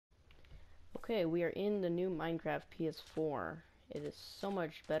Okay, we are in the new Minecraft PS4. It is so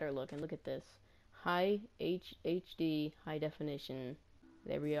much better looking. Look at this. High HD, high definition.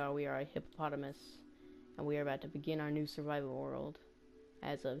 There we are a hippopotamus. And we are about to begin our new survival world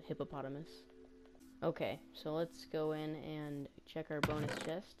as a hippopotamus. Okay, so let's go in and check our bonus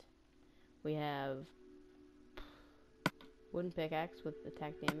chest. We have wooden pickaxe with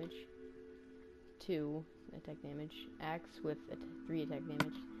attack damage, 2 attack damage, axe with 3 attack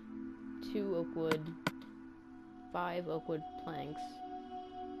damage, 2 oak wood, 5 oak wood planks,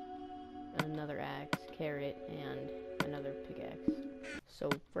 another axe, carrot, and another pickaxe.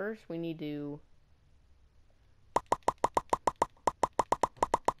 So first we need to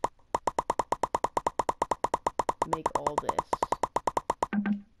make all this.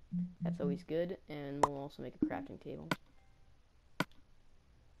 That's always good, and we'll also make a crafting table.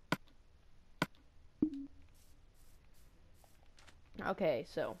 Okay,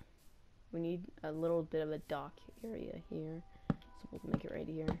 so we need a little bit of a dock area here, so we'll make it right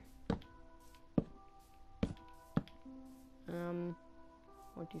here. 1,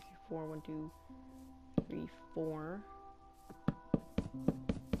 2, 3, 4, 1, 2, 3, 4.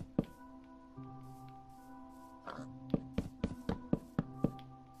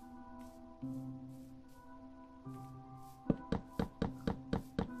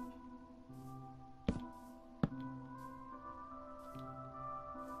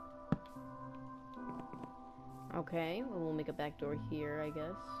 Okay, well, we'll make a back door here, I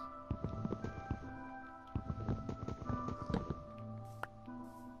guess.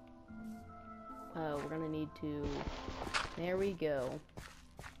 We're gonna need to... There we go.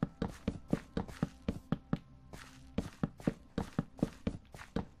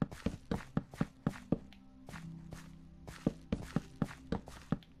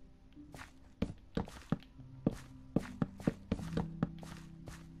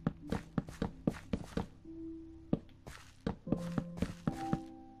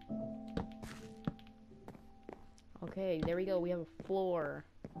 Okay, there we go. We have a floor.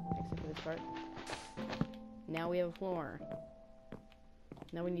 Except for this part. Now we have a floor.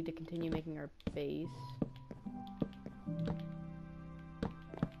 Now we need to continue making our base.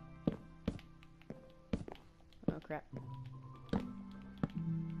 Oh crap.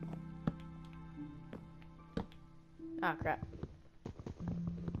 Ah crap.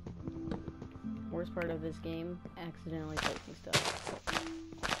 Worst part of this game, accidentally placing stuff.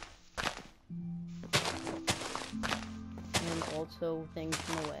 And also things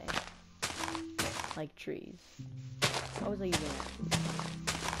in the way. Like trees. Why was I using that?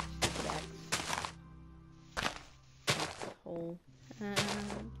 Stupid axe. Asshole.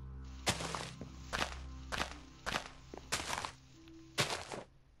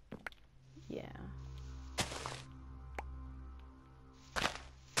 Yeah.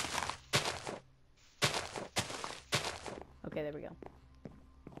 Okay, there we go.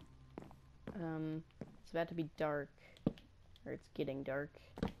 It's about to be dark. Or it's getting dark.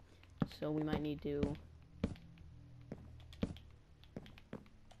 So we might need to...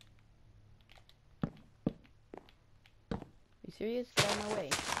 Are you serious? Get out of my way.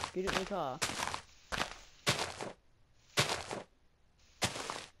 Shoot at me car.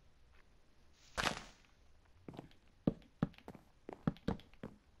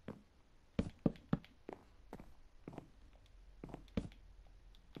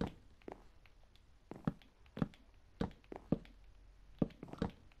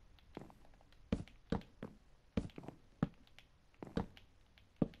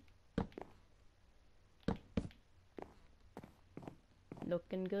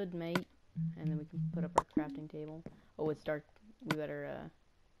 Looking good, mate. And then we can put up our crafting table. Oh, it's dark. We better,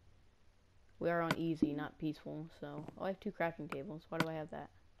 we are on easy, not peaceful, so... Oh, I have 2 crafting tables. Why do I have that?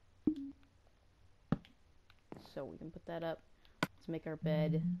 So we can put that up. Let's make our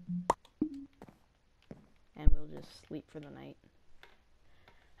bed. And we'll just sleep for the night.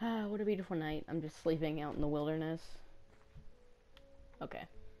 Ah, what a beautiful night. I'm just sleeping out in the wilderness. Okay.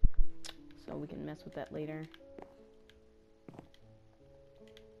 So we can mess with that later.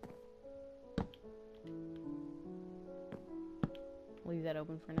 Leave that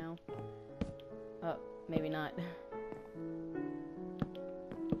open for now. Oh, maybe not.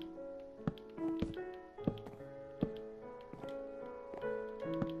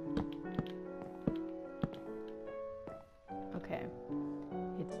 Okay.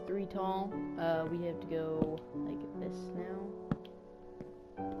 It's 3 tall. We have to go like this now.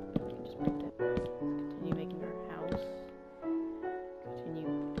 We can just make that. Let's continue making our house.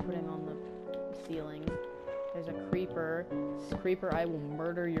 Continue putting on the ceiling. There's a creeper. Creeper, I will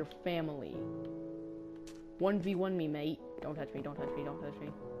murder your family. 1v1 me, mate. Don't touch me, don't touch me, don't touch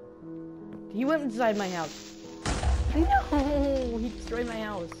me. He went inside my house. No! He destroyed my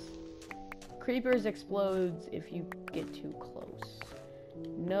house. Creepers explodes if you get too close.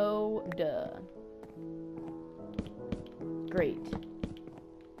 No duh. Great.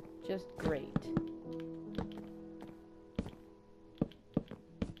 Just great.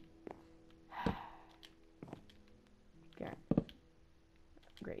 Okay.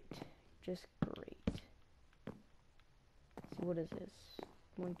 Great. Just great. Let's see, what is this?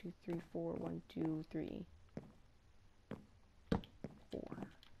 1, 2, 3, 4. 1, 2, 3, 4.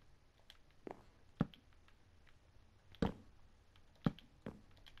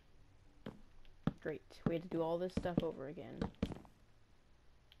 Great. We had to do all this stuff over again.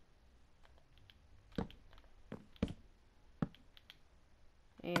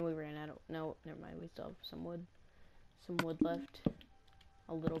 And we ran out of... No, never mind. We still have some wood. Some wood left.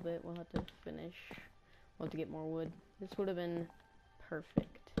 A little bit. We'll have to finish. We'll have to get more wood. This would have been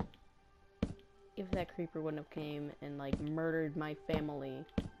perfect. If that creeper wouldn't have came and, like, murdered my family.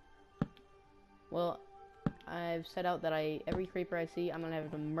 Well, I've set out that every creeper I see, I'm gonna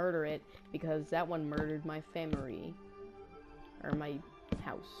have to murder it, because that one murdered my family. Or my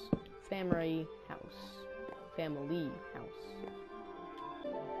house. Family house. Family house.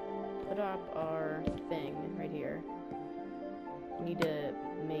 Put up our thing right here. We need to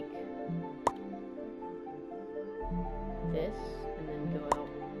make this, and then go out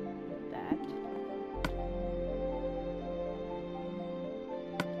with that.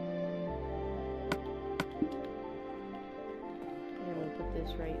 And we'll put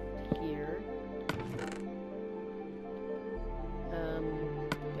this right here. Bam,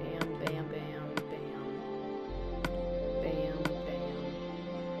 bam, bam, bam. Bam,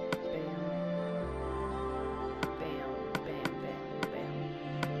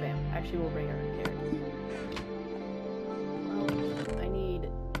 bam. Actually, we'll bring our carrots. I need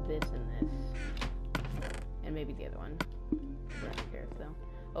this and this. And maybe the other one. Bring our carrots, though.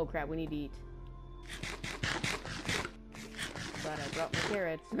 Oh, crap, we need to eat. Glad I brought my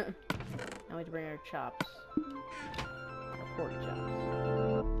carrots. Now we have to bring our chops. Our pork chops.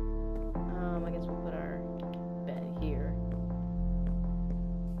 I guess we'll put our bed here.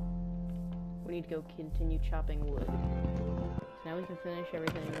 We need to go continue chopping wood. So now we can finish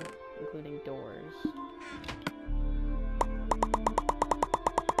everything, including doors.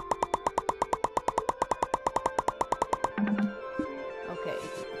 Okay.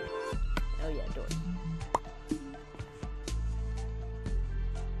 Oh yeah, doors.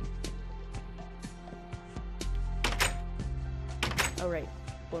 Oh right,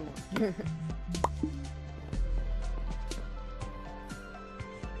 one more.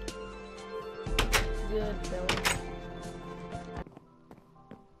 Good, Billy.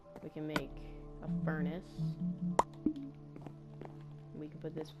 We can make a furnace. We can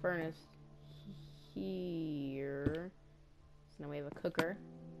put this furnace here. So now we have a cooker.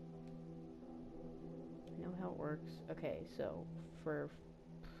 I know how it works. Okay, so for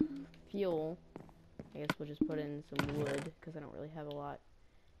fuel, I guess we'll just put in some wood, because I don't really have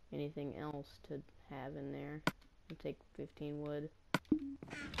anything else to have in there. I'll take 15 wood.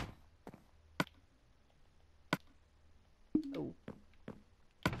 Oh.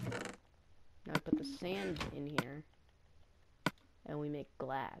 Now I put the sand in here, and we make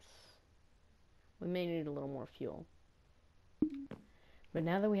glass. We may need a little more fuel. But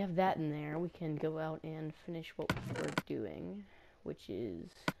now that we have that in there, we can go out and finish what we're doing, which is...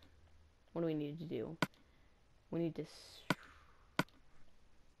 What do we need to do? We need to...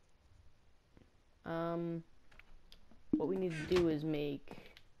 What we need to do is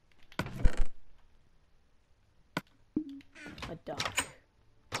make... a dock.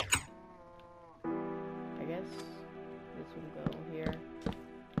 I guess this will go here.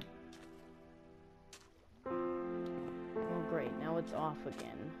 Oh great, now it's off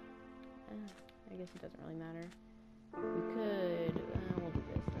again. I guess it doesn't really matter. We could, we'll do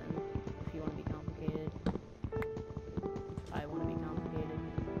this then, if you want to be complicated. If I want to be complicated.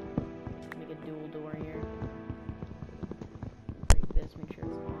 Make a dual door here. Break this, make sure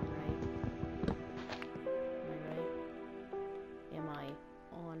it's on right. Am I right? Am I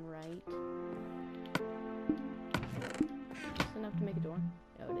on right? Just enough to make a door?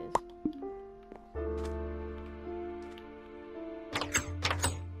 Oh, it is.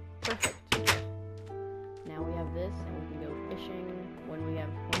 Perfect. Now we have this, and we can go fishing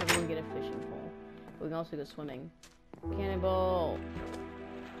whenever we get a fishing pole. But we can also go swimming. Cannonball!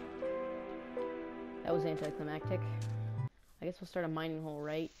 That was anticlimactic. I guess we'll start a mining hole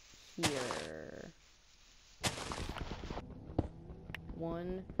right here.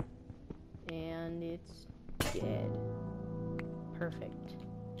 1, and it's dead. Perfect.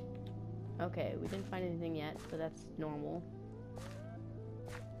 Okay, we didn't find anything yet, but that's normal.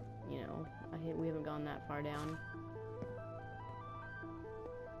 You know, we haven't gone that far down.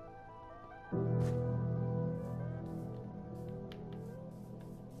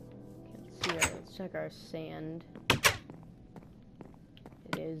 Okay, let's check our sand.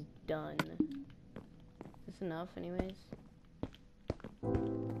 It is done. Is this enough, anyways?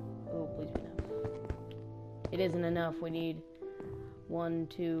 Oh, please be enough. It isn't enough. We need 1,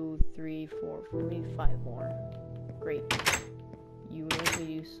 2, 3, 4. We need 5 more. Great. You make me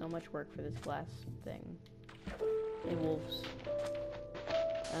do so much work for this glass thing. Hey, wolves.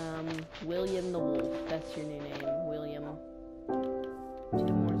 William the Wolf. That's your new name, William. 2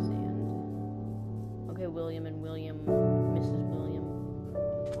 more sand. Okay, William and William. Mrs. William.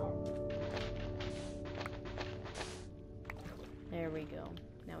 There we go.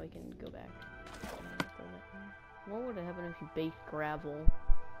 Now we can go back. What would happen if you baked gravel?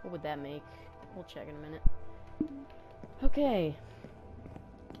 What would that make? We'll check in a minute. Okay.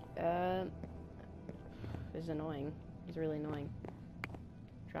 This is annoying. It's really annoying.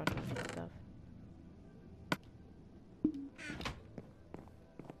 Dropping stuff.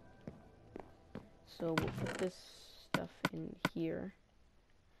 So we'll put this stuff in here.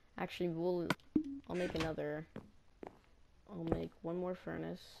 Actually, I'll make another. I'll make 1 more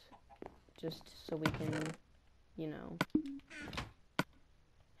furnace, just so we can, you know,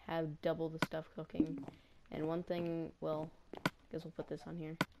 have double the stuff cooking. And one thing, well, I guess we'll put this on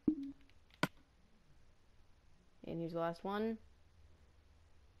here. And here's the last one.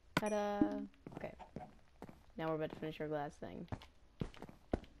 Ta-da! Okay. Now we're about to finish our glass thing.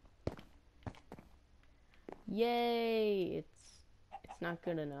 Yay! It's not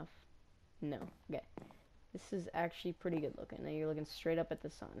good enough. No. Okay. This is actually pretty good looking. Now you're looking straight up at the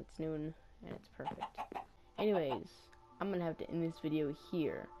sun. It's noon, and it's perfect. Anyways, I'm gonna have to end this video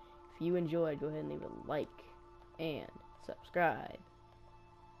here. If you enjoyed, go ahead and leave a like and subscribe.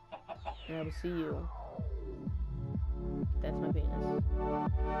 And I will see you. That's my penis.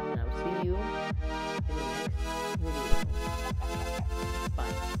 And I will see you in the next video.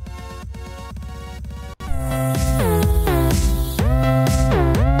 Bye.